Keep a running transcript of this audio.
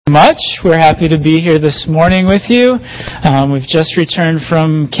Much. We're happy to be here this morning with you. We've just returned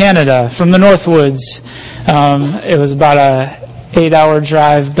from Canada, from the Northwoods. It was about a 8-hour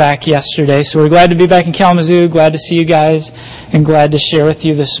drive back yesterday, so we're glad to be back in Kalamazoo, glad to see you guys, and glad to share with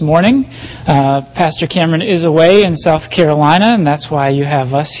you this morning. Pastor Cameron is away in South Carolina, and that's why you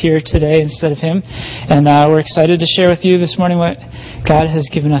have us here today instead of him. And we're excited to share with you this morning what God has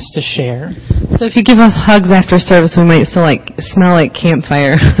given us to share. So if you give us hugs after service, we might still smell like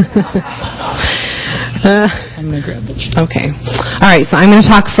campfire. I'm going to grab it. Okay. All right, so I'm going to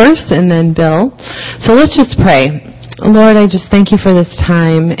talk first and then Bill. So let's just pray. Lord, I just thank you for this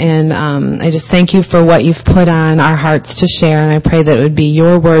time, and I just thank you for what you've put on our hearts to share, and I pray that it would be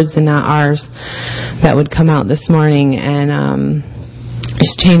your words and not ours that would come out this morning and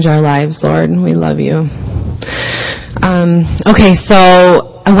just change our lives, Lord. We love you. Okay,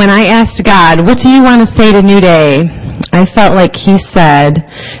 so when I asked God, what do you want to say to New Day? I felt like he said,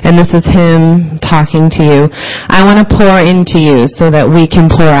 and this is him talking to you, I want to pour into you so that we can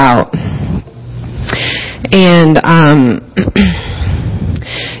pour out. And,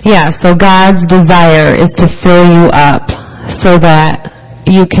 so God's desire is to fill you up so that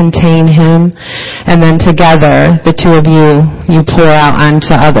you contain him, and then together, the two of you pour out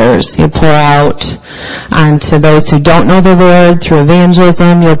onto others. You pour out onto those who don't know the Lord through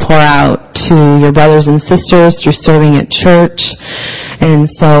evangelism. You'll pour out to your brothers and sisters through serving at church. And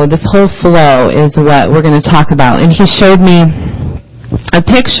so this whole flow is what we're going to talk about. And he showed me a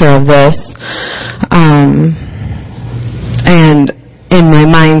picture of this, and in my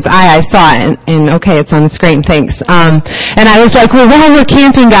mind's eye, I saw it, and okay, it's on the screen, thanks. And I was like, well, while we're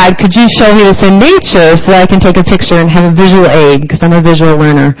camping, God, could you show me this in nature so that I can take a picture and have a visual aid, because I'm a visual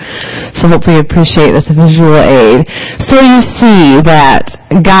learner, so hopefully you appreciate this, a visual aid. So you see that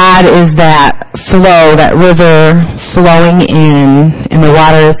God is that flow, that river flowing in, and the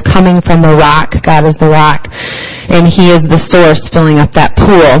water is coming from the rock. God is the rock, and he is the source filling up that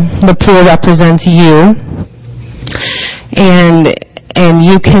pool. The pool represents you, and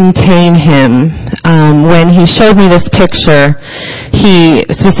you contain him. When he showed me this picture, he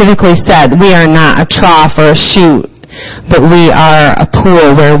specifically said, we are not a trough or a chute, but we are a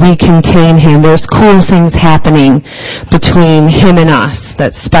pool where we contain him. There's cool things happening between him and us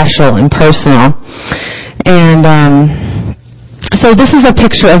that's special and personal. And so this is a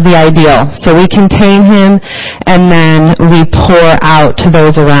picture of the ideal. So we contain him, and then we pour out to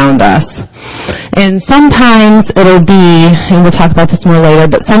those around us. And sometimes it'll be, and we'll talk about this more later,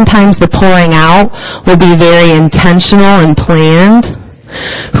 but sometimes the pouring out will be very intentional and planned,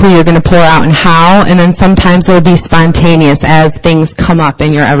 who you're going to pour out and how, and then sometimes it'll be spontaneous as things come up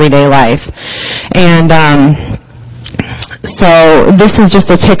in your everyday life. And so this is just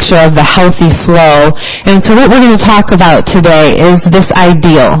a picture of the healthy flow. And so what we're going to talk about today is this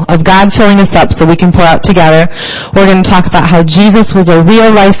ideal of God filling us up so we can pour out together. We're going to talk about how Jesus was a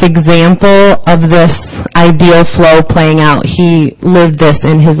real-life example of this ideal flow playing out. He lived this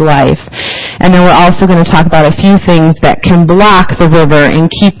in his life. And then we're also going to talk about a few things that can block the river and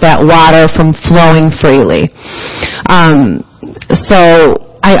keep that water from flowing freely. So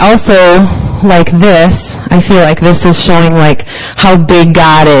I also like this. I feel like this is showing how big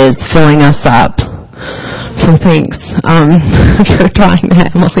God is filling us up. So thanks for drawing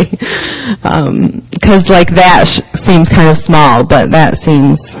that, Emily. Because that seems kind of small, but that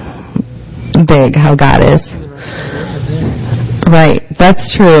seems big, how God is. Right,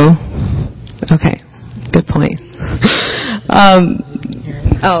 that's true. Okay, good point.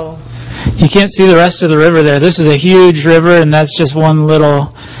 You can't see the rest of the river there. This is a huge river, and that's just one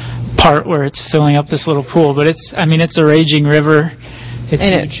little part where it's filling up this little pool. But it's a raging river. It's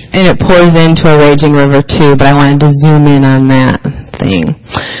huge. And it pours into a raging river too, but I wanted to zoom in on that thing.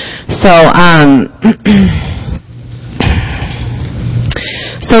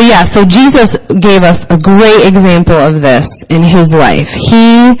 So Jesus gave us a great example of this in his life.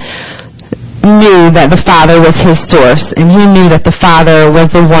 He knew that the Father was his source, and he knew that the Father was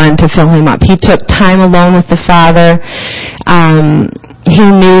the one to fill him up. He took time alone with the Father. He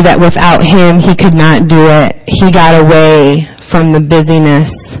knew that without him, he could not do it. He got away from the busyness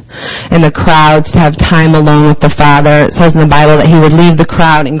and the crowds to have time alone with the Father. It says in the Bible that he would leave the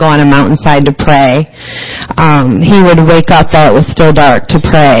crowd and go on a mountainside to pray. He would wake up while it was still dark to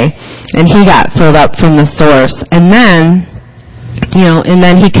pray, and he got filled up from the source. And then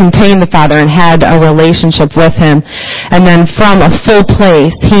he contained the Father and had a relationship with him. And then from a full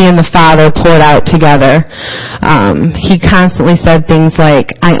place, he and the Father poured out together. He constantly said things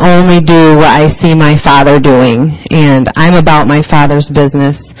like, I only do what I see my Father doing, and I'm about my Father's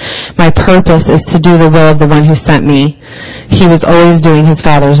business. My purpose is to do the will of the one who sent me. He was always doing his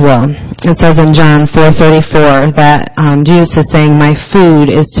Father's will. It says in John 4:34 that Jesus is saying, my food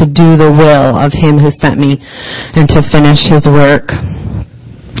is to do the will of him who sent me and to finish his work.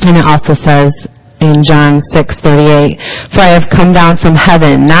 And it also says in John 6:38, for I have come down from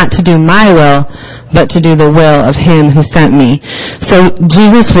heaven not to do my will, but to do the will of him who sent me. So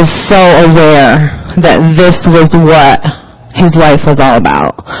Jesus was so aware that this was what his life was all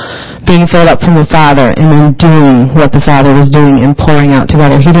about. Being filled up from the Father and then doing what the Father was doing and pouring out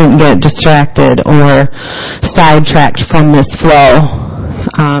together. He didn't get distracted or sidetracked from this flow.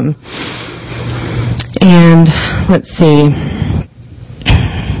 And let's see.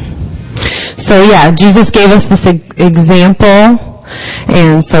 So yeah, Jesus gave us this example.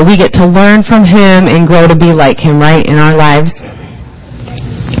 And so we get to learn from him and grow to be like him, right, in our lives.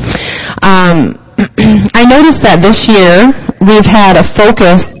 I noticed that this year we've had a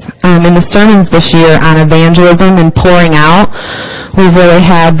focus in the sermons this year on evangelism and pouring out. We've really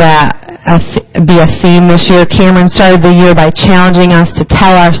had that be a theme this year. Cameron started the year by challenging us to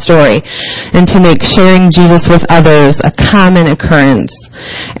tell our story and to make sharing Jesus with others a common occurrence,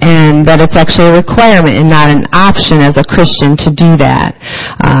 and that it's actually a requirement and not an option as a Christian to do that.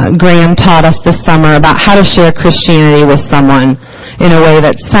 Graham taught us this summer about how to share Christianity with someone in a way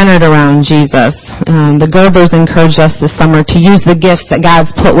that's centered around Jesus. The Gerbers encouraged us this summer to use the gifts that God's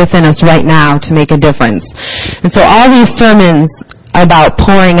put within us right now to make a difference. And so all these sermons about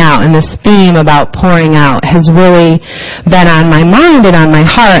pouring out and this theme about pouring out has really been on my mind and on my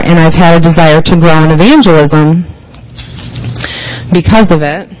heart, and I've had a desire to grow in evangelism because of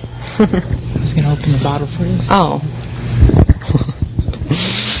it. I was going to open the bottle for you. Oh.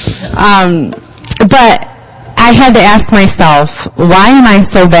 But I had to ask myself, why am I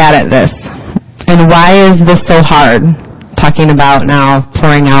so bad at this? And why is this so hard? Talking about now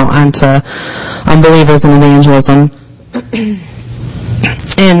pouring out onto unbelievers in evangelism.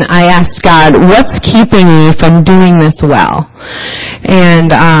 And I asked God, what's keeping me from doing this well?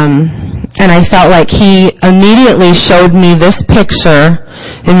 And I felt like he immediately showed me this picture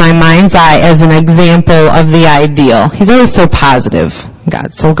in my mind's eye as an example of the ideal. He's always so positive.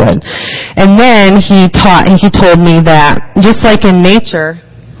 God's so good. And then he told me that just like in nature,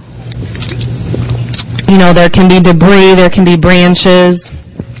 you know, there can be debris, there can be branches,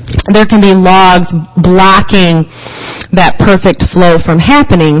 there can be logs blocking that perfect flow from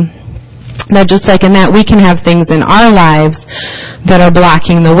happening. That just like in that, we can have things in our lives that are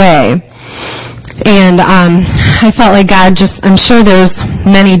blocking the way. And I felt like God I'm sure there's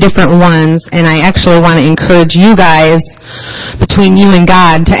many different ones, and I actually want to encourage you guys, between you and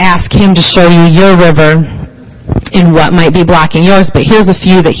God, to ask him to show you your river and what might be blocking yours. But here's a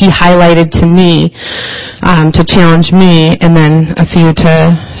few that he highlighted to me to challenge me, and then a few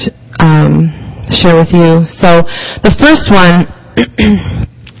to share with you. So the first one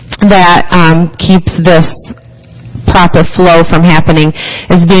that keeps this proper flow from happening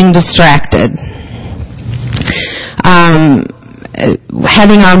is being distracted.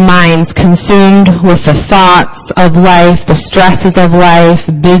 Having our minds consumed with the thoughts of life, the stresses of life,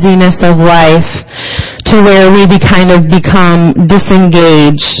 busyness of life, to where we kind of become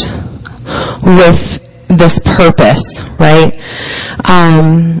disengaged with this purpose, right?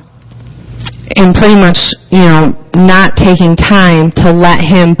 And pretty much, you know, not taking time to let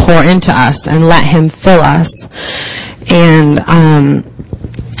him pour into us and let him fill us. And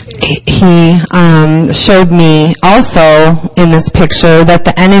he showed me also in this picture that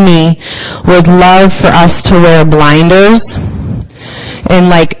the enemy would love for us to wear blinders and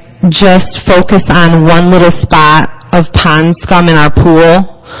like just focus on one little spot of pond scum in our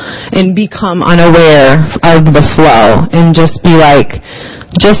pool and become unaware of the flow and just be like,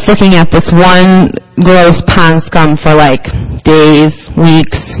 just looking at this one gross pond scum for like days,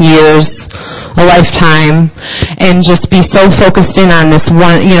 weeks, years, a lifetime, and just be so focused in on this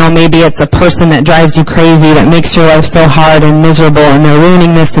one, you know, maybe it's a person that drives you crazy, that makes your life so hard and miserable, and they're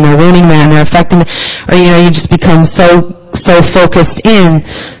ruining this and they're ruining that and they're affecting, or, you know, you just become so focused in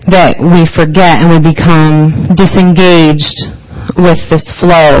that we forget and we become disengaged with this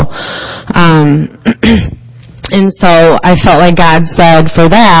flow. And so I felt like God said, for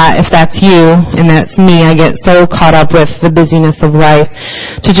that, if that's you and that's me, I get so caught up with the busyness of life,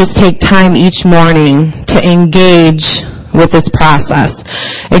 to just take time each morning to engage with this process,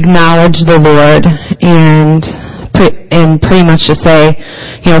 acknowledge the Lord, and pretty much just say,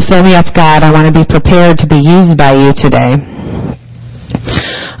 you know, fill me up, God. I want to be prepared to be used by you today.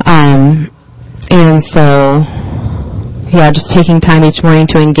 And so, just taking time each morning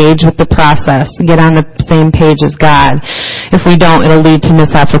to engage with the process, get on the same page as God. If we don't, it'll lead to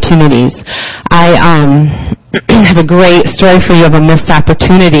missed opportunities. I have a great story for you of a missed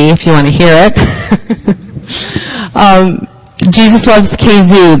opportunity, if you want to hear it. Jesus Loves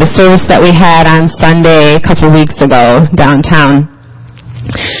KZoo, the service that we had on Sunday a couple weeks ago downtown.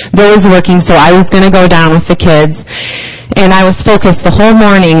 Bill was working, so I was going to go down with the kids, and I was focused the whole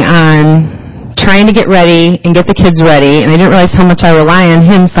morning on trying to get ready and get the kids ready, and I didn't realize how much I rely on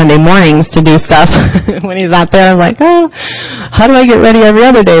him Sunday mornings to do stuff. When he's out there, I'm like, how do I get ready every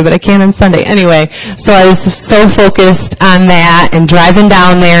other day, but I can't on Sunday? Anyway, so I was so focused on that and driving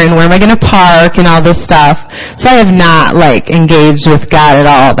down there and where am I going to park and all this stuff. So I have not, engaged with God at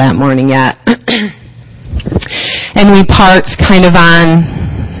all that morning yet. And we parked kind of on,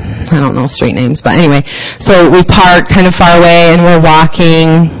 I don't know street names, but anyway, so we parked kind of far away and we're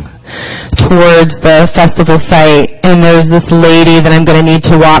walking towards the festival site, and there's this lady that I'm going to need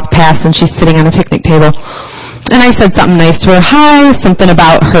to walk past, and she's sitting on a picnic table. And I said something nice to her, hi, something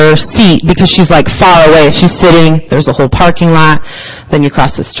about her seat, because she's far away. She's sitting, there's the whole parking lot, then you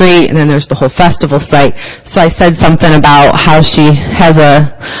cross the street, and then there's the whole festival site. So I said something about how she has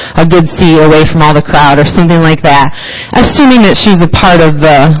a good seat away from all the crowd or something like that, assuming that she's a part of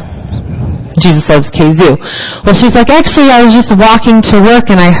the Jesus Loves KZoo. Well, she's like, actually, I was just walking to work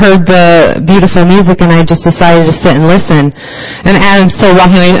and I heard the beautiful music and I just decided to sit and listen. And Adam's still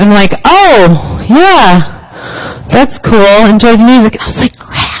walking away. I'm like, oh, yeah, that's cool. Enjoy the music. And I was like,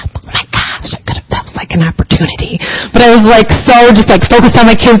 crap. Oh my gosh, that was an opportunity. But I was so just focused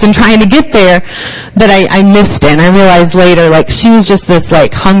on my kids and trying to get there that I missed it. And I realized later, she was just this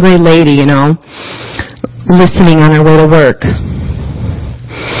hungry lady, listening on her way to work.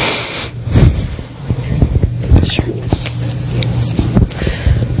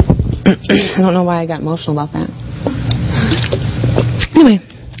 I don't know why I got emotional about that. Anyway.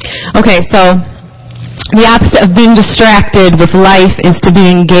 Okay, so the opposite of being distracted with life is to be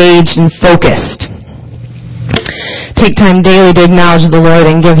engaged and focused. Take time daily to acknowledge the Lord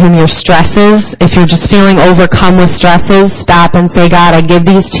and give Him your stresses. If you're just feeling overcome with stresses, stop and say, God, I give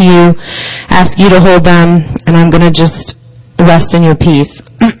these to you. Ask you to hold them, and I'm going to just rest in your peace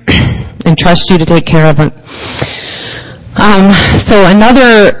and trust you to take care of it. So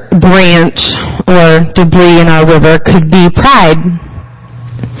another branch or debris in our river could be pride.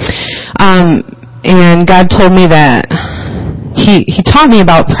 And God told me that He taught me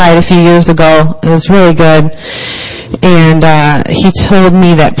about pride a few years ago. It was really good. And He told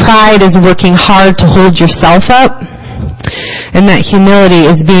me that pride is working hard to hold yourself up, and that humility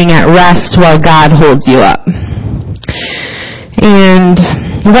is being at rest while God holds you up. And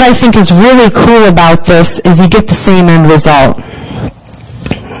what I think is really cool about this is you get the same end result.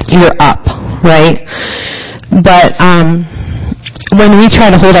 You're up, right? But when we try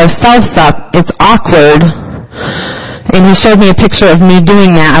to hold ourselves up, it's awkward. And He showed me a picture of me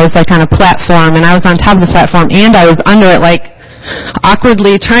doing that. I was on a platform, and I was on top of the platform, and I was under it,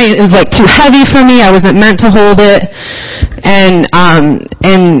 awkwardly trying. It was too heavy for me. I wasn't meant to hold it. And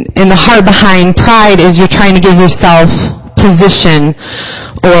the heart behind pride is you're trying to give yourself position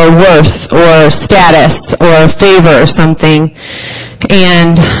or worth or status or favor or something.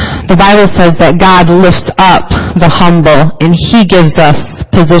 And the Bible says that God lifts up the humble, and He gives us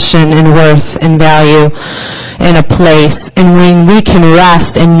position and worth and value in a place. And when we can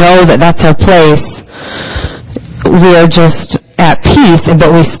rest and know that that's our place, we are just at peace, but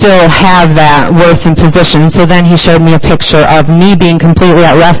we still have that worth and position. So then He showed me a picture of me being completely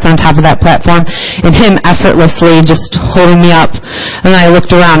at rest on top of that platform, and Him effortlessly just holding me up. And I looked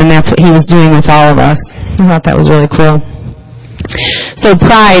around, and that's what He was doing with all of us. I thought that was really cool. So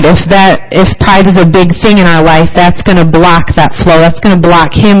pride, if pride is a big thing in our life, that's going to block that flow. That's going to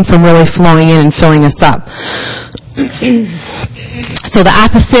block Him from really flowing in and filling us up. So the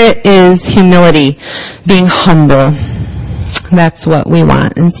opposite is humility, being humble. That's what we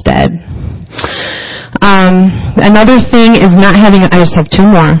want instead. Another thing is not having, I just have two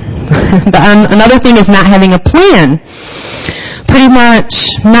more. Another thing is not having a plan. Pretty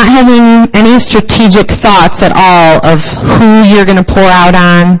much not having any strategic thoughts at all of who you're going to pour out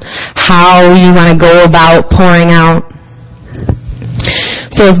on, how you want to go about pouring out.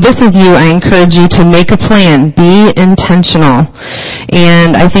 So if this is you, I encourage you to make a plan. Be intentional.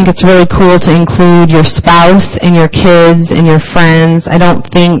 And I think it's really cool to include your spouse and your kids and your friends. I don't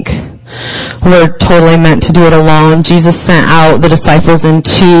think we're totally meant to do it alone. Jesus sent out the disciples in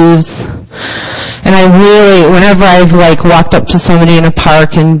twos. And I really, whenever I've walked up to somebody in a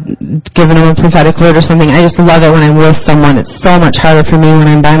park and given them a prophetic word or something, I just love it when I'm with someone. It's so much harder for me when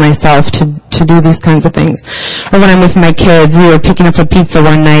I'm by myself to do these kinds of things. Or when I'm with my kids, we were picking up a pizza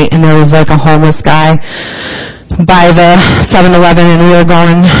one night and there was a homeless guy by the 7-Eleven and we were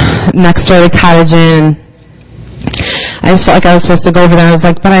going next door to the Cottage Inn. I just felt like I was supposed to go over there. I was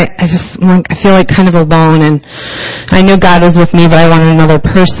like, but I feel kind of alone, and I knew God was with me, but I wanted another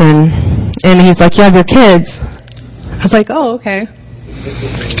person. And he's like, you have your kids. I was like, oh, okay.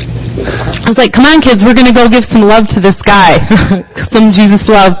 I was like, come on, kids, we're going to go give some love to this guy. Some Jesus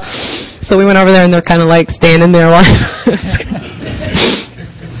love. So we went over there, and they're kind of standing there while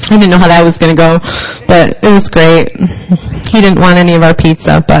I didn't know how that was going to go, but it was great. He didn't want any of our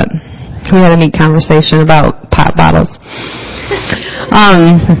pizza, but we had a neat conversation about pop bottles.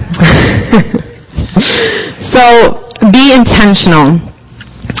 So be intentional.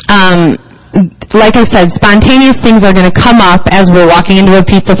 Like I said, spontaneous things are going to come up as we're walking into a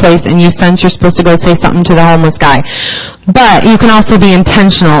pizza place and you sense you're supposed to go say something to the homeless guy. But you can also be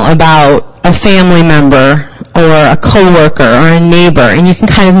intentional about a family member or a coworker or a neighbor, and you can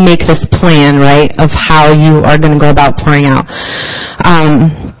kind of make this plan, right, of how you are going to go about pouring out.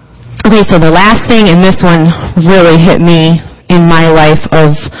 Okay, so the last thing, and this one really hit me in my life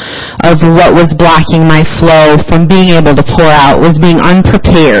of what was blocking my flow from being able to pour out, was being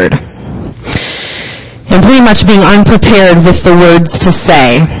unprepared. And pretty much being unprepared with the words to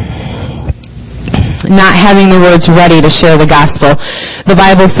say. Not having the words ready to share the gospel. The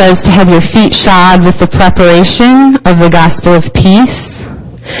Bible says to have your feet shod with the preparation of the gospel of peace.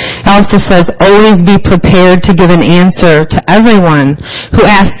 It also says, always be prepared to give an answer to everyone who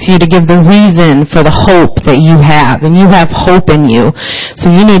asks you to give the reason for the hope that you have. And you have hope in you.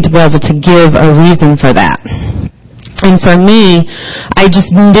 So you need to be able to give a reason for that. And for me, I just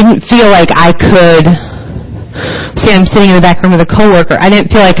didn't feel like I could, say I'm sitting in the back room with a coworker, I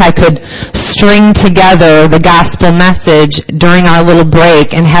didn't feel like I could string together the gospel message during our little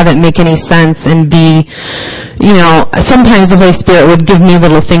break and have it make any sense and be, sometimes the Holy Spirit would give me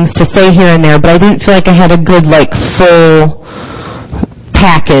little things to say here and there, but I didn't feel like I had a good, full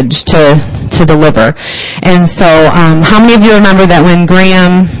package to deliver. And so, how many of you remember that when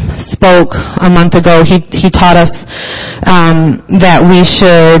Graham spoke a month ago, he taught us that we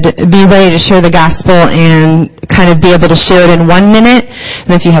should be ready to share the gospel and kind of be able to share it in 1 minute.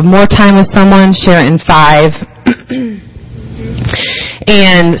 And if you have more time with someone, share it in 5.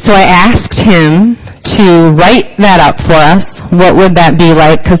 And so I asked him to write that up for us. What would that be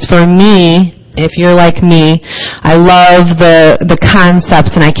like? Because for me, if you're like me, I love the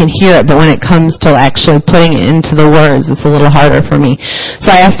concepts and I can hear it, but when it comes to actually putting it into the words, it's a little harder for me.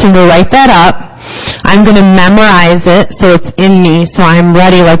 So I asked him to write that up. I'm going to memorize it so it's in me, so I'm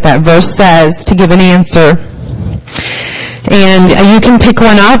ready, like that verse says, to give an answer. And you can pick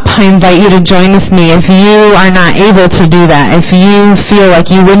one up. I invite you to join with me. If you are not able to do that, if you feel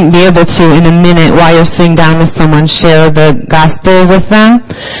like you wouldn't be able to in a minute while you're sitting down with someone share the gospel with them,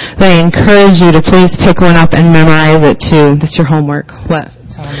 then I encourage you to please pick one up and memorize it too. That's your homework. What?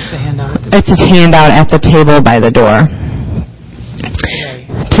 It's a handout. It's a handout at the table by the door.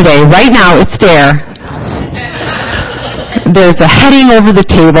 Today. Right now, it's there. There's a heading over the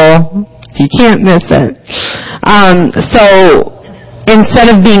table. You can't miss it. So instead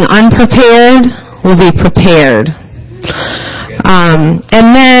of being unprepared, we'll be prepared. And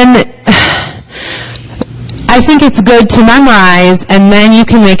then I think it's good to memorize, and then you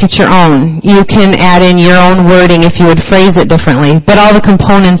can make it your own. You can add in your own wording if you would phrase it differently, but all the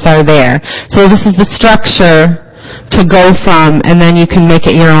components are there. So this is the structure to go from, and then you can make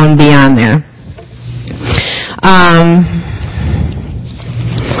it your own beyond there.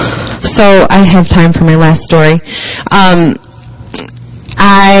 So I have time for my last story.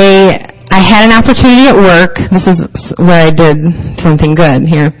 I had an opportunity at work. This is where I did something good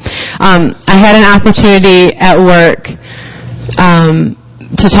here. I had an opportunity at work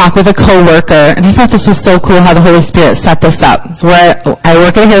to talk with a coworker, and I thought this was so cool how the Holy Spirit set this up. Where I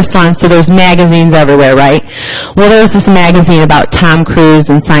work at a hair salon, so there's magazines everywhere, right? Well, there was this magazine about Tom Cruise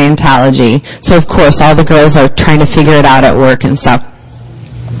and Scientology. So of course, all the girls are trying to figure it out at work and stuff.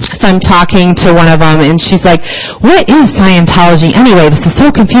 So I'm talking to one of them, and she's like, what is Scientology anyway? This is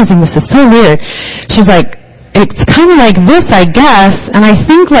so confusing. This is so weird. She's like, it's kind of like this, I guess, and I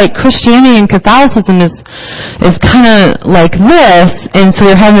think Christianity and Catholicism is kind of like this. And so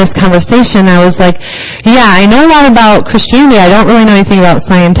we were having this conversation. I was like, yeah, I know a lot about Christianity. I don't really know anything about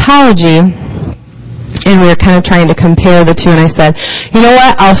Scientology. And we were kind of trying to compare the two, and I said, you know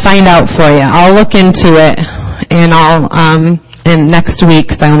what? I'll find out for you. I'll look into it, and I'll And next week,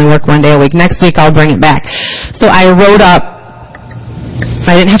 because I only work one day a week, next week I'll bring it back. So I wrote up,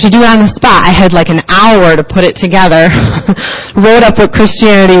 I didn't have to do it on the spot. I had like an hour to put it together. Wrote up what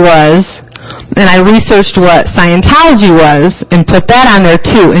Christianity was, and I researched what Scientology was, and put that on there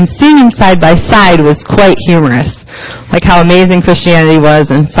too. And seeing them side by side was quite humorous. Like how amazing Christianity was,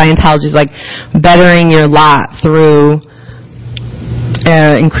 and Scientology is like bettering your lot through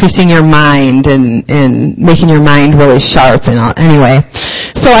increasing your mind and making your mind really sharp. And all. Anyway,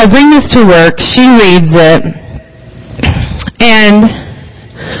 so I bring this to work. She reads it, and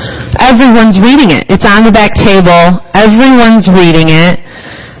everyone's reading it. It's on the back table. Everyone's reading it.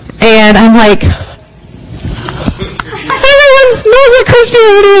 And I'm like, everyone knows what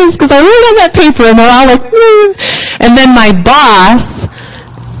Christianity is because I wrote on that paper, and they're all like, And then my boss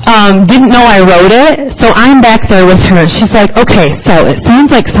didn't know I wrote it, so I'm back there with her. She's like, okay, so it sounds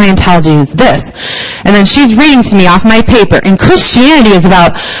like Scientology is this. And then she's reading to me off my paper. And Christianity is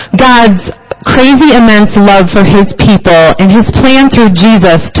about God's crazy immense love for his people and his plan through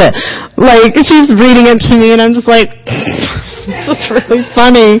Jesus to, like, she's reading it to me, and I'm just like, this is really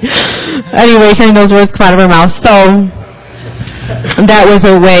funny. Anyway, hearing those words come out of her mouth. So that was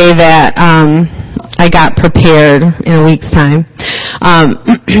a way that I got prepared in a week's time.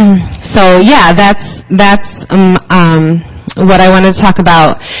 So yeah, that's what I wanted to talk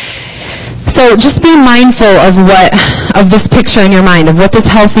about. So just be mindful of this picture in your mind, of what this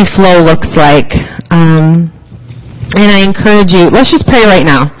healthy flow looks like. And I encourage you, let's just pray right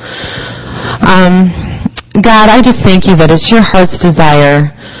now. God, I just thank you that it's your heart's desire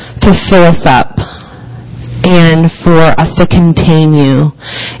to fill us up and for us to contain you,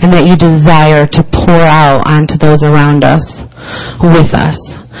 and that you desire to pour out onto those around us with us.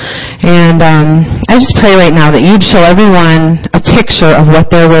 And I just pray right now that you'd show everyone a picture of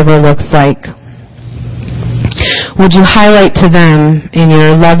what their river looks like. Would you highlight to them in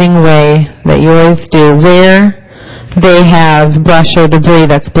your loving way that you always do where they have brush or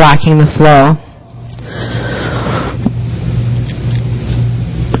debris that's blocking the flow?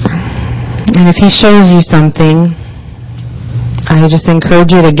 And if he shows you something, I just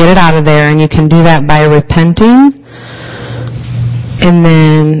encourage you to get it out of there, and you can do that by repenting and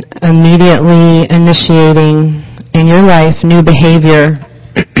then immediately initiating in your life new behavior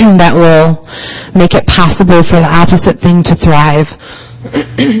that will make it possible for the opposite thing to thrive.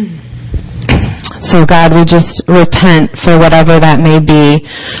 So God, we just repent for whatever that may be.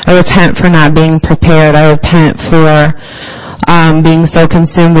 I repent for not being prepared. I repent for being so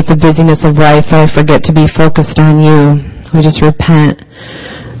consumed with the busyness of life that I forget to be focused on you. We just repent,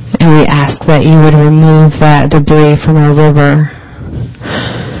 and we ask that you would remove that debris from our river.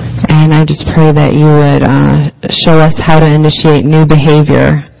 And I just pray that you would show us how to initiate new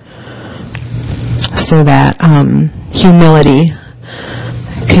behavior so that humility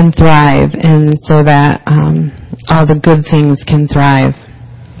can thrive, and so that all the good things can thrive.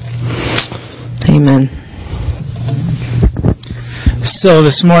 Amen. So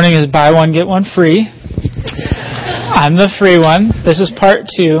this morning is buy one, get one free. I'm the free one. This is part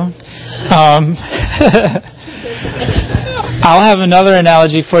 2. I'll have another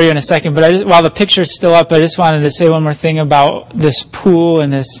analogy for you in a second, but while the picture's still up, I just wanted to say one more thing about this pool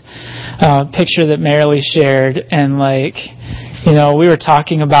and this picture that Marilee shared. And we were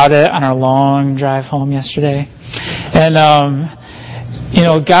talking about it on our long drive home yesterday. And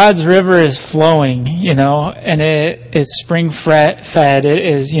God's river is flowing, and it's spring fed. It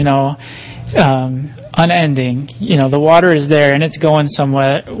is, unending. The water is there, and it's going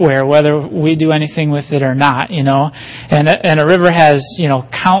somewhere, whether we do anything with it or not, And a river has,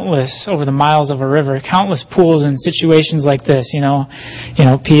 countless, over the miles of a river, countless pools and situations like this,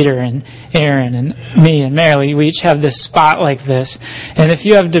 Peter and Aaron and me and Marilee, we each have this spot like this. And if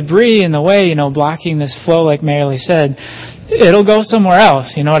you have debris in the way, blocking this flow, like Marilee said, it'll go somewhere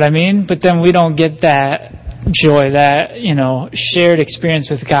else, you know what I mean? But then we don't get that joy, that, shared experience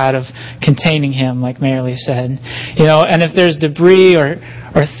with God of containing him, like Marilee said. And if there's debris or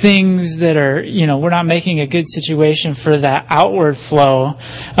things that are, we're not making a good situation for that outward flow,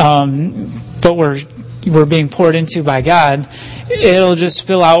 but we're being poured into by God, it'll just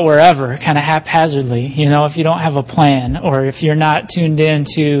spill out wherever, kind of haphazardly, if you don't have a plan, or if you're not tuned in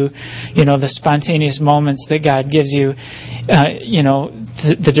to, the spontaneous moments that God gives you,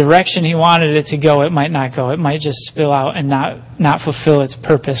 the direction he wanted it to go, it might not go. It might just spill out and not fulfill its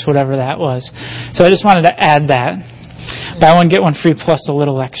purpose, whatever that was. So I just wanted to add that. Buy one, get one free plus a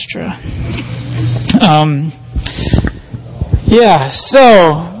little extra.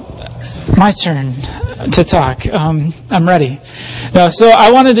 So my turn to talk. I'm ready. So I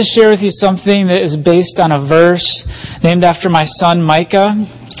wanted to share with you something that is based on a verse named after my son Micah,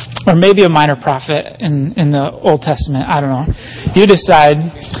 or maybe a minor prophet in the Old Testament. I don't know. You decide.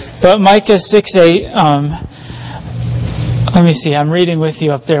 But Micah 6:8. Let me see. I'm reading with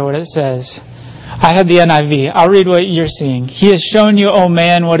you up there what it says. I had the NIV. I'll read what you're seeing. He has shown you, O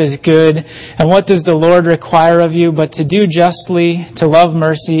man, what is good, and what does the Lord require of you, but to do justly, to love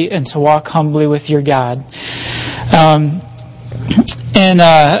mercy, and to walk humbly with your God.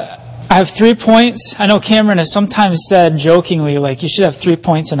 I have 3 points. I know Cameron has sometimes said jokingly, like, you should have 3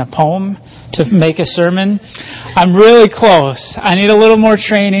 points in a poem to make a sermon. I'm really close. I need a little more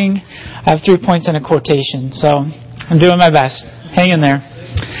training. I have 3 points in a quotation, so I'm doing my best. Hang in there.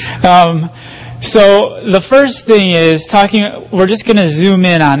 So the first thing is we're just going to zoom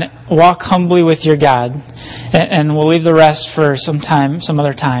in on walk humbly with your God. And we'll leave the rest for some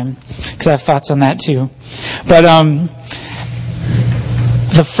other time, because I have thoughts on that too. But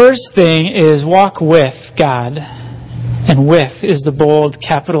the first thing is walk with God. And with is the bold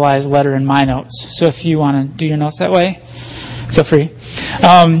capitalized letter in my notes. So if you want to do your notes that way, feel free.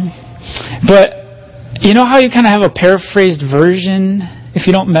 But you know how you kind of have a paraphrased version, if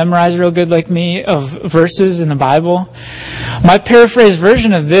you don't memorize real good like me, of verses in the Bible? My paraphrased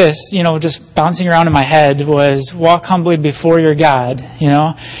version of this, just bouncing around in my head, was walk humbly before your God,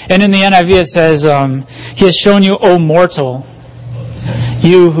 And in the NIV it says, He has shown you, O mortal,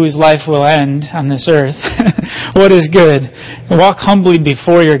 you whose life will end on this earth, what is good. Walk humbly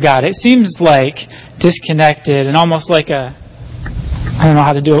before your God. It seems like disconnected and almost like I don't know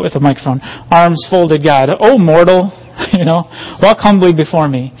how to do it with a microphone. Arms folded God. Oh, mortal, walk humbly before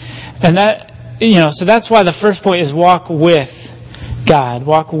me. And that, so that's why the first point is walk with God.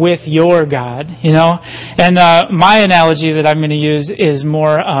 Walk with your God, And my analogy that I'm going to use is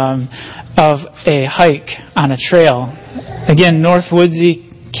more of a hike on a trail. Again,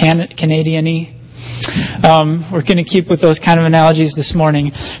 Northwoodsy, Canadian-y. We're going to keep with those kind of analogies this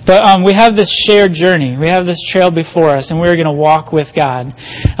morning. But we have this shared journey. We have this trail before us, and we're going to walk with God.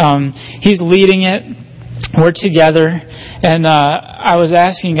 He's leading it. We're together. And I was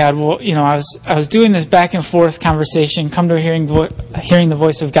asking God, I was doing this back and forth conversation. Come to a Hearing the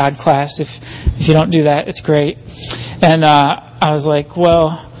Voice of God class. If you don't do that, it's great. And I was like,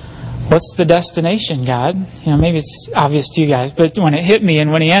 well, what's the destination, God? Maybe it's obvious to you guys, but when it hit me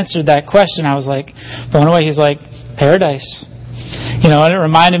and when he answered that question, I was like blown away. He's like, paradise. And it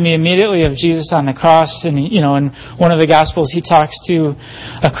reminded me immediately of Jesus on the cross. And, in one of the Gospels, he talks to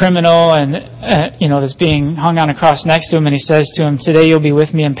a criminal and, that's being hung on a cross next to him. And he says to him, today you'll be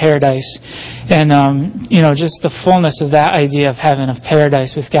with me in paradise. And, just the fullness of that idea of heaven, of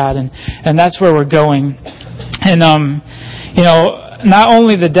paradise with God. And that's where we're going. And, not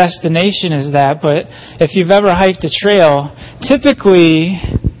only the destination is that, but if you've ever hiked a trail, typically,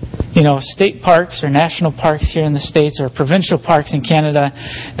 state parks or national parks here in the States or provincial parks in Canada,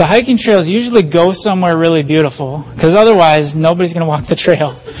 the hiking trails usually go somewhere really beautiful, because otherwise nobody's going to walk the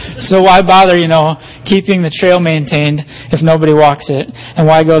trail. So why bother, keeping the trail maintained if nobody walks it? And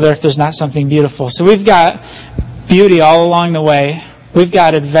why go there if there's not something beautiful? So we've got beauty all along the way. We've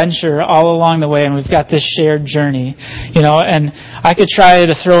got adventure all along the way, and we've got this shared journey, and I could try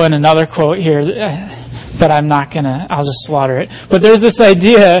to throw in another quote here, but I'm not going to. I'll just slaughter it. But there's this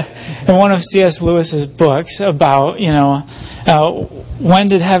idea in one of C.S. Lewis's books about, when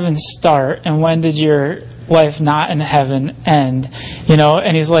did heaven start and when did your life not in heaven end?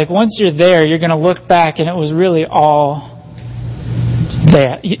 And he's like, once you're there, you're going to look back, and it was really all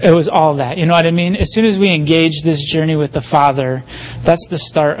there. It was all that. You know what I mean? As soon as we engage this journey with the Father, that's the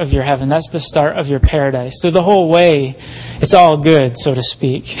start of your heaven. That's the start of your paradise. So the whole way, it's all good, so to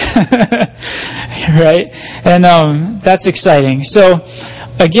speak. Right? And that's exciting. So,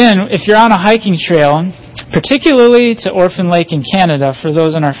 again, if you're on a hiking trail, particularly to Orphan Lake in Canada, for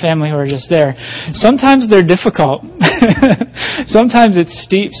those in our family who are just there, sometimes they're difficult. Sometimes it's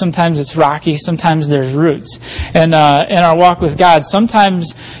steep, sometimes it's rocky, sometimes there's roots. And in our walk with God,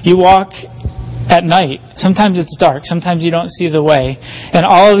 sometimes you walk at night, sometimes it's dark, sometimes you don't see the way. And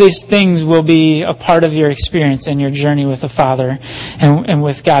all of these things will be a part of your experience and your journey with the Father and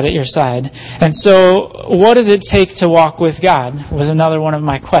with God at your side. And so, what does it take to walk with God was another one of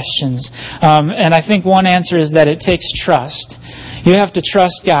my questions. And I think one answer is that it takes trust. You have to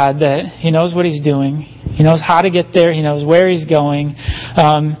trust God that He knows what He's doing. He knows how to get there. He knows where He's going.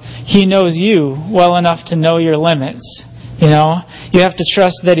 He knows you well enough to know your limits. You have to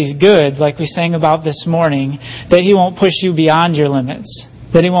trust that He's good, like we sang about this morning, that He won't push you beyond your limits,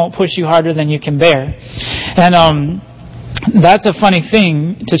 that He won't push you harder than you can bear. And that's a funny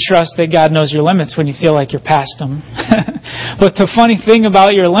thing to trust that God knows your limits when you feel like you're past them. But the funny thing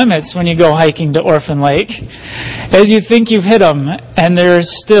about your limits when you go hiking to Orphan Lake is you think you've hit them and there's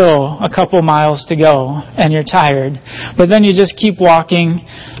still a couple miles to go and you're tired. But then you just keep walking.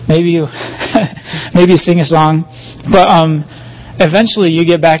 Maybe you sing a song. But eventually you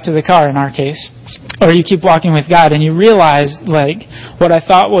get back to the car in our case. Or you keep walking with God and you realize, like, what I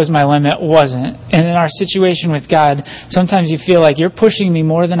thought was my limit wasn't. And in our situation with God, sometimes you feel like you're pushing me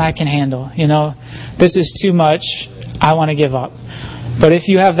more than I can handle. This is too much. I want to give up. But if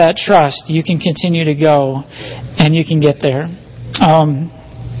you have that trust, you can continue to go and you can get there. I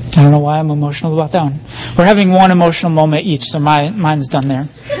don't know why I'm emotional about that one. We're having one emotional moment each, so mine's done there.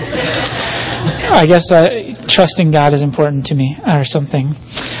 I guess trusting God is important to me or something.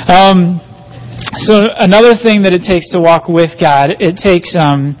 So another thing that it takes to walk with God, it takes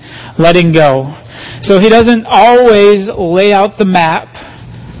letting go. So He doesn't always lay out the map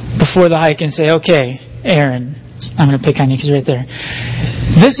before the hike and say, okay, Aaron, I'm going to pick on you because you're right there.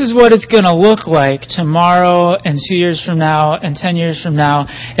 This is what it's going to look like tomorrow and 2 years from now and 10 years from now.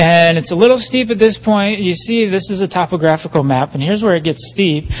 And it's a little steep at this point. You see, this is a topographical map, and here's where it gets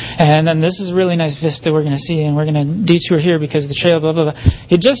steep. And then this is a really nice vista we're going to see, and we're going to detour here because the trail, blah, blah, blah.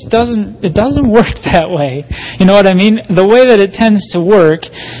 It doesn't work that way. You know what I mean? The way that it tends to work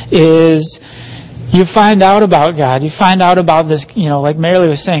is you find out about God. You find out about this, like Marilee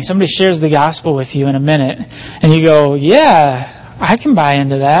was saying, somebody shares the gospel with you in a minute, and you go, yeah, I can buy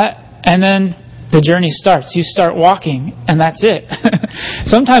into that. And then the journey starts. You start walking, and that's it.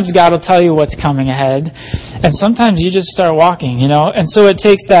 Sometimes God will tell you what's coming ahead, and sometimes you just start walking, And so it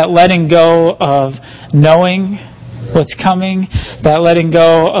takes that letting go of knowing what's coming, that letting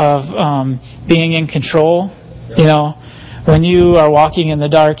go of being in control, When you are walking in the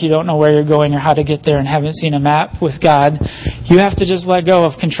dark, you don't know where you're going or how to get there and haven't seen a map with God, you have to just let go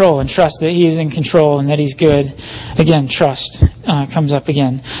of control and trust that He is in control and that He's good. Again, trust comes up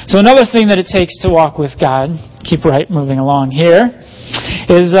again. So another thing that it takes to walk with God, keep moving along here,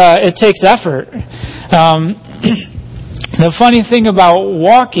 is it takes effort. The funny thing about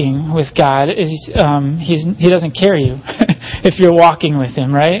walking with God is He doesn't carry you if you're walking with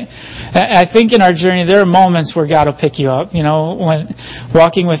Him, right? I think in our journey there are moments where God will pick you up. When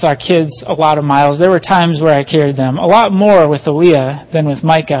walking with our kids a lot of miles, there were times where I carried them. A lot more with Aaliyah than with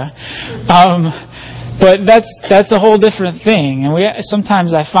Micah. But that's a whole different thing. And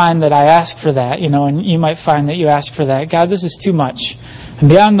sometimes I find that I ask for that, and you might find that you ask for that. God, this is too much. And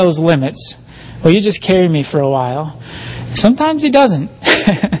beyond those limits, will you just carry me for a while? Sometimes He doesn't.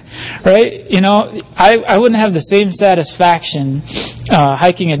 Right? I wouldn't have the same satisfaction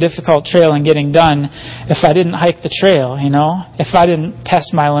hiking a difficult trail and getting done if I didn't hike the trail, If I didn't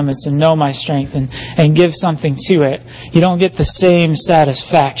test my limits and know my strength and give something to it. You don't get the same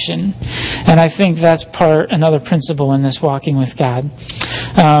satisfaction. And I think that's another principle in this walking with God.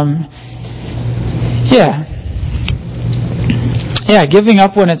 Yeah, giving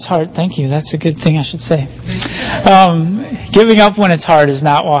up when it's hard. Thank you. That's a good thing I should say. Giving up when it's hard is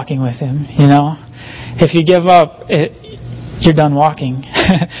not walking with Him, If you give up, you're done walking.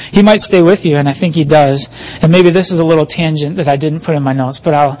 He might stay with you, and I think He does. And maybe this is a little tangent that I didn't put in my notes,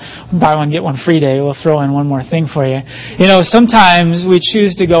 but I'll buy one, get one free day. We'll throw in one more thing for you. Sometimes we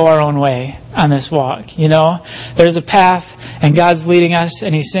choose to go our own way on this walk, There's a path, and God's leading us,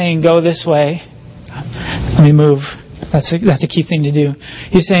 and He's saying, go this way. Let me move. That's a key thing to do.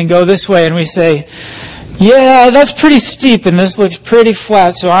 He's saying, go this way, and we say, yeah, that's pretty steep, and this looks pretty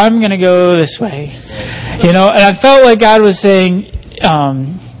flat, so I'm going to go this way. And I felt like God was saying,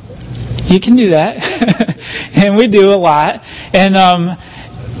 you can do that. And we do a lot. And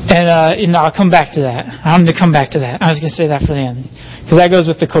I'll come back to that. I'm going to come back to that. I was going to say that for the end, because that goes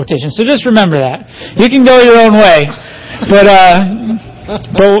with the quotation. So just remember that. You can go your own way,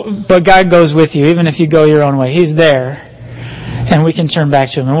 but God goes with you, even if you go your own way. He's there, and we can turn back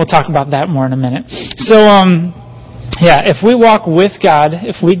to Him, and we'll talk about that more in a minute. So, if we walk with God,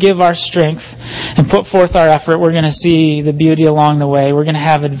 if we give our strength and put forth our effort, we're going to see the beauty along the way. We're going to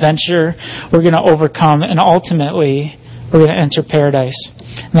have adventure. We're going to overcome, and ultimately, we're going to enter paradise.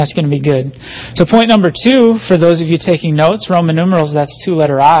 And that's going to be good. So point number 2, for those of you taking notes, Roman numerals, that's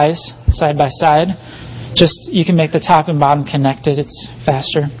 2-letter I's, side by side. You can make the top and bottom connected. It's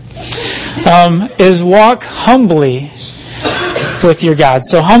faster. Is walk humbly with your God.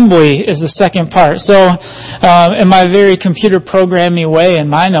 So humbly is the second part. So in my very computer programmy way in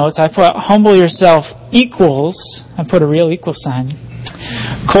my notes, I put humble yourself equals, I put a real equal sign,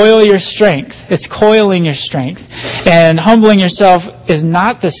 Coil your strength. It's coiling your strength. And humbling yourself is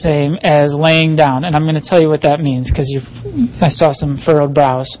not the same as laying down. And I'm going to tell you what that means because I saw some furrowed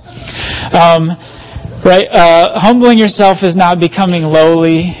brows. Humbling yourself is not becoming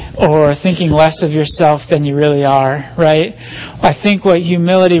lowly or thinking less of yourself than you really are, right? I think what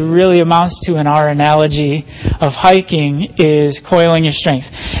humility really amounts to in our analogy of hiking is coiling your strength.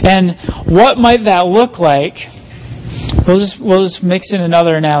 And what might that look like? We'll just mix in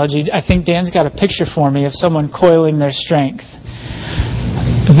another analogy. I think Dan's got a picture for me of someone coiling their strength.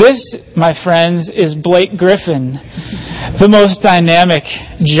 This, my friends, is Blake Griffin, the most dynamic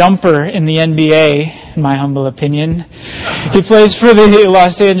jumper in the NBA, in my humble opinion. He plays for the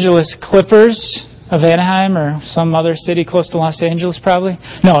Los Angeles Clippers of Anaheim or some other city close to Los Angeles, probably.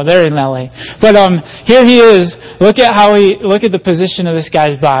 No, they're in LA. But here he is. Look at the position of this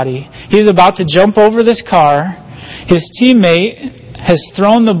guy's body. He's about to jump over this car. His teammate has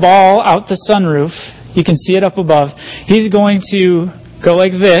thrown the ball out the sunroof. You can see it up above. He's going to go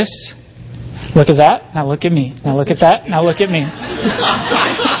like this. Look at that. Now look at me. Now look at that. Now look at me.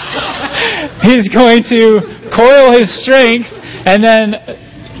 He's going to coil his strength, and then,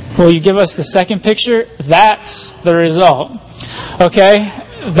 will you give us the second picture? That's the result. Okay?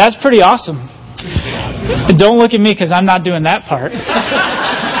 That's pretty awesome. Don't look at me because I'm not doing that part.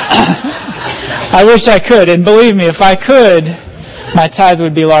 I wish I could, and believe me, if I could, my tithe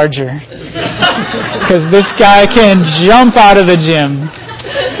would be larger. Because this guy can jump out of the gym.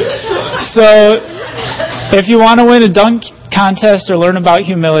 So, if you want to win a dunk contest or learn about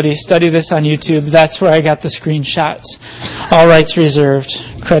humility, study this on YouTube. That's where I got the screenshots. All rights reserved.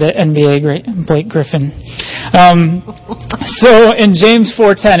 Credit NBA Blake Griffin. So in James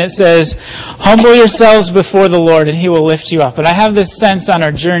 4:10 it says, "Humble yourselves before the Lord, and He will lift you up." And I have this sense on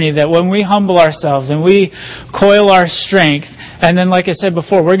our journey that when we humble ourselves and we coil our strength, and then, like I said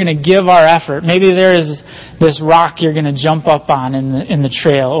before, we're going to give our effort. Maybe there is this rock you're going to jump up on in the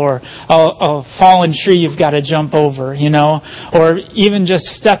trail, or a fallen tree you've got to jump over, or even just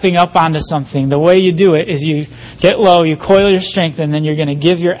stepping up onto something. The way you do it is you get low, you coil your strength, and then you're going to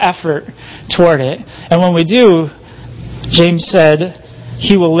give your effort toward it. And when we do, James said,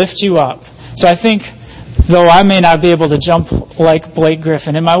 He will lift you up. So I think, though I may not be able to jump like Blake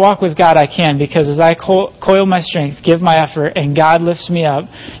Griffin, in my walk with God I can, because as I coil my strength, give my effort, and God lifts me up,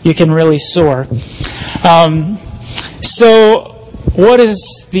 you can really soar. So what is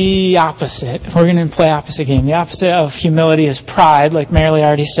the opposite? We're going to play opposite game. The opposite of humility is pride, like Marilee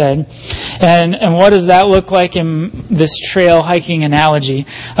already said. And what does that look like in this trail hiking analogy?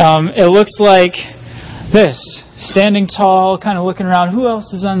 It looks like this. Standing tall, kind of looking around. Who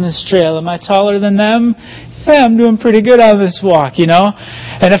else is on this trail? Am I taller than them? Yeah, I'm doing pretty good on this walk,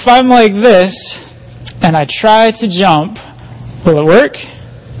 And if I'm like this, and I try to jump, will it work?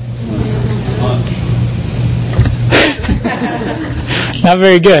 Not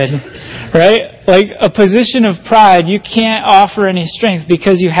very good, right? Like a position of pride, you can't offer any strength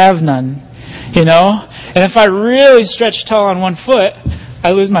because you have none, And if I really stretch tall on one foot,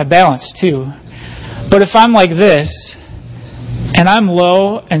 I lose my balance too. But if I'm like this, and I'm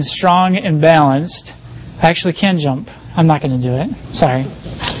low and strong and balanced, I actually can jump. I'm not going to do it. Sorry.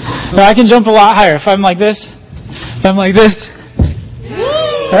 But I can jump a lot higher. If I'm like this,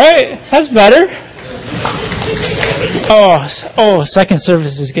 right? That's better. Oh, second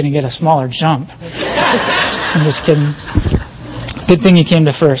service is going to get a smaller jump. I'm just kidding. Good thing you came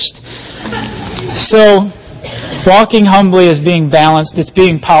to first. So, walking humbly is being balanced. It's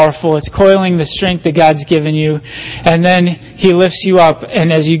being powerful. It's coiling the strength that God's given you. And then He lifts you up,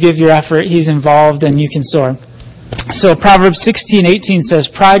 and as you give your effort, He's involved and you can soar. So Proverbs 16:18 says,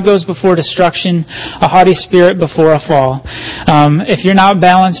 "Pride goes before destruction, a haughty spirit before a fall." If you're not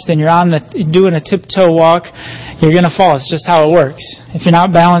balanced and you're doing a tiptoe walk, you're going to fall. It's just how it works. If you're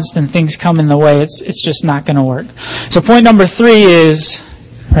not balanced and things come in the way, it's just not going to work. So point number 3 is,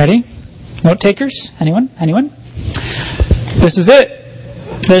 ready? Note takers? Anyone? This is it.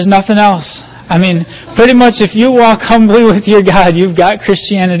 There's nothing else. I mean, pretty much if you walk humbly with your God, you've got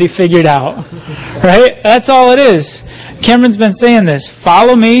Christianity figured out. Right? That's all it is. Cameron's been saying this.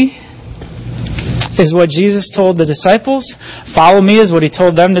 Follow me is what Jesus told the disciples. Follow me is what He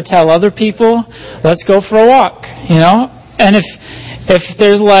told them to tell other people. Let's go for a walk, And if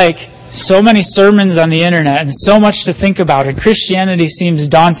there's so many sermons on the internet and so much to think about and Christianity seems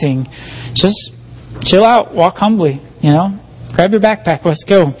daunting, just chill out, walk humbly, Grab your backpack, let's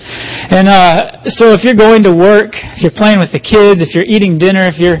go. And so if you're going to work, if you're playing with the kids, if you're eating dinner,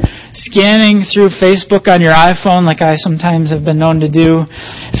 if you're scanning through Facebook on your iPhone like I sometimes have been known to do,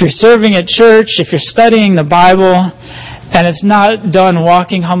 if you're serving at church, if you're studying the Bible, and it's not done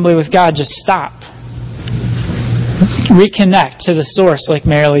walking humbly with God, just stop. Reconnect to the source, like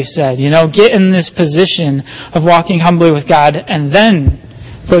Marilee said. Get in this position of walking humbly with God, and then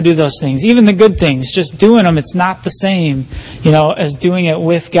go do those things. Even the good things, just doing them, it's not the same, as doing it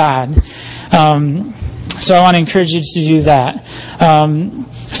with God. So I want to encourage you to do that.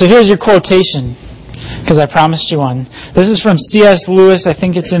 So here's your quotation, because I promised you one. This is from C.S. Lewis. I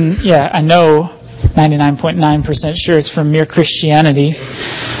think it's I know 99.9% sure it's from Mere Christianity.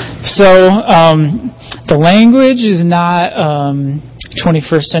 So the language is not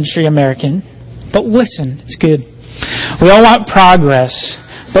 21st century American, but listen, it's good. We all want progress,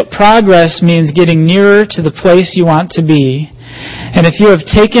 but progress means getting nearer to the place you want to be. And if you have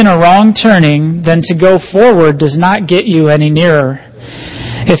taken a wrong turning, then to go forward does not get you any nearer.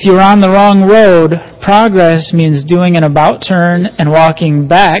 If you're on the wrong road, progress means doing an about turn and walking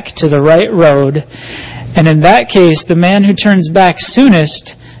back to the right road. And in that case, the man who turns back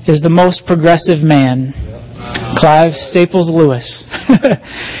soonest is the most progressive man. Clive Staples Lewis.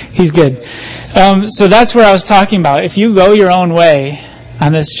 He's good. So that's where I was talking about. If you go your own way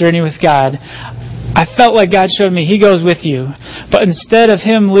on this journey with God, I felt like God showed me He goes with you. But instead of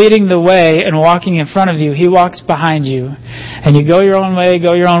Him leading the way and walking in front of you, He walks behind you. And you go your own way,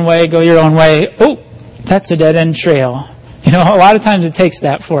 go your own way, go your own way. Oh, that's a dead-end trail. A lot of times it takes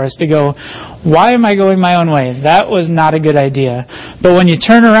that for us to go, why am I going my own way? That was not a good idea. But when you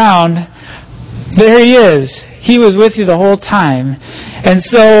turn around, there He is. He was with you the whole time. And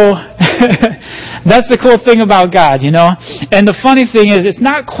so that's the cool thing about God, And the funny thing is, it's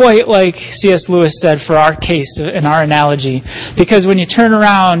not quite like C.S. Lewis said for our case, in our analogy. Because when you turn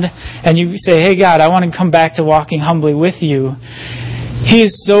around and you say, hey God, I want to come back to walking humbly with you, He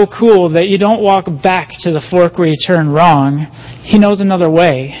is so cool that you don't walk back to the fork where you turn wrong. He knows another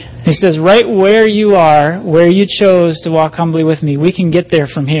way. He says, right where you are, where you chose to walk humbly with me, we can get there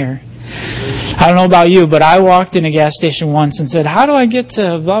from here. I don't know about you, but I walked in a gas station once and said, how do I get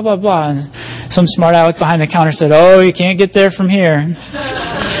to blah, blah, blah? And some smart aleck behind the counter said, oh, you can't get there from here.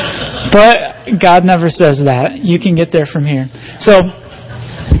 But God never says that. You can get there from here. So,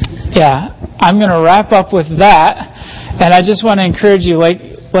 I'm going to wrap up with that. And I just want to encourage you, like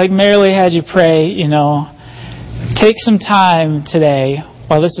Marilee had you pray, take some time today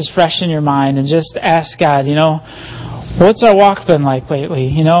while this is fresh in your mind and just ask God, what's our walk been like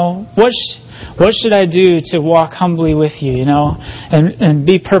lately? What should I do to walk humbly with you, and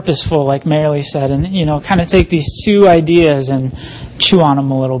be purposeful, like Marilee said, and, kind of take these two ideas and chew on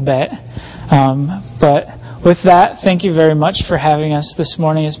them a little bit. But with that, thank you very much for having us this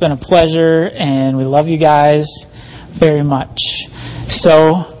morning. It's been a pleasure, and we love you guys very much.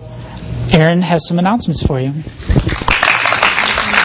 So, Aaron has some announcements for you.